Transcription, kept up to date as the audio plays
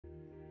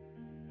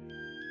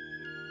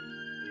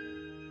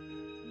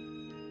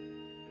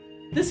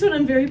This one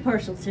I'm very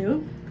partial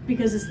to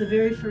because it's the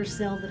very first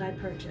cel that I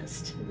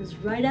purchased. It was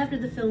right after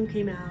the film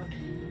came out,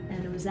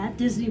 and it was at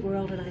Disney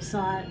World, and I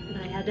saw it and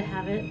I had to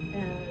have it.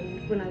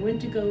 And when I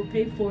went to go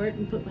pay for it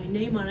and put my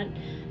name on it,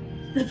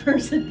 the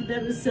person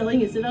that was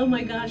selling it said, "Oh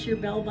my gosh, you're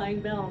Belle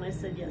buying Belle," and I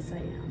said, "Yes, I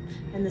am."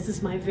 And this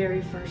is my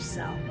very first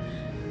cel.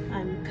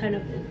 I'm kind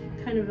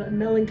of a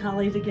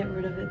melancholy to get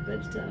rid of it, but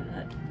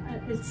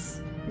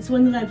it's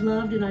one that I've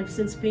loved, and I've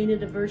since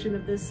painted a version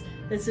of this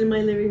that's in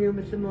my living room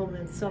at the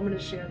moment. So I'm going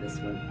to share this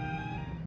one.